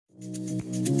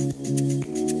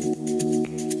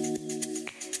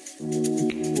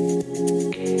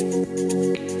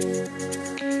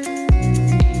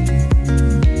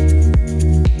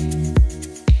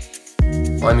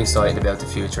excited about the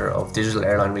future of digital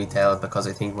airline retail because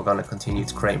I think we're going to continue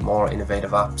to create more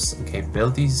innovative apps and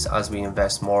capabilities as we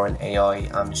invest more in AI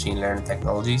and machine learning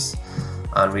technologies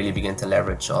and really begin to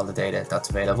leverage all the data that's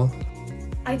available.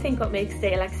 I think what makes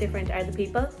Datalex different are the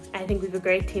people. I think we have a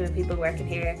great team of people working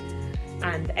here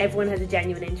and everyone has a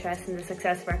genuine interest in the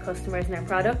success of our customers and our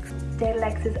products.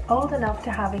 Datalex is old enough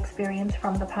to have experience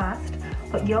from the past,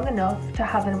 but young enough to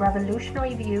have a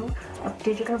revolutionary view of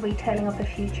digital retailing of the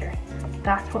future.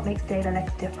 That's what makes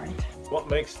Datalex different. What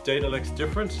makes Datalex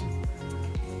different?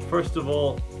 First of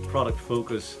all, product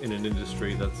focus in an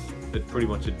industry that's pretty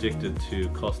much addicted to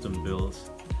custom builds.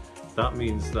 That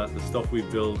means that the stuff we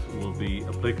build will be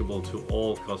applicable to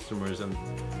all customers, and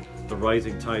the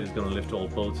rising tide is going to lift all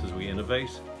boats as we innovate.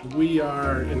 We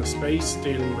are in a space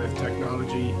dealing with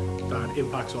technology that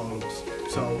impacts all of us.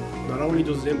 So not only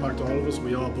does it impact all of us,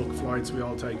 we all book flights, we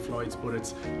all take flights, but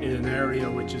it's in an area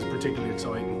which is particularly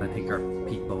exciting. I think our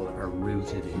people are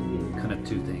rooted in kind of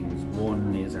two things.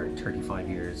 One is our 35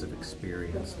 years of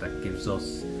experience that gives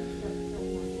us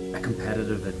a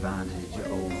competitive advantage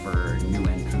over new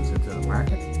entrants into the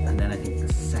market. And then I think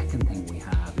the second thing we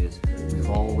have is we've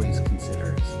always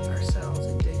considered ourselves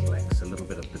in Datalex a little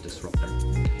bit of the disruptor.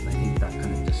 And I think that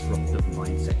kind of disruptive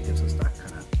mindset gives us that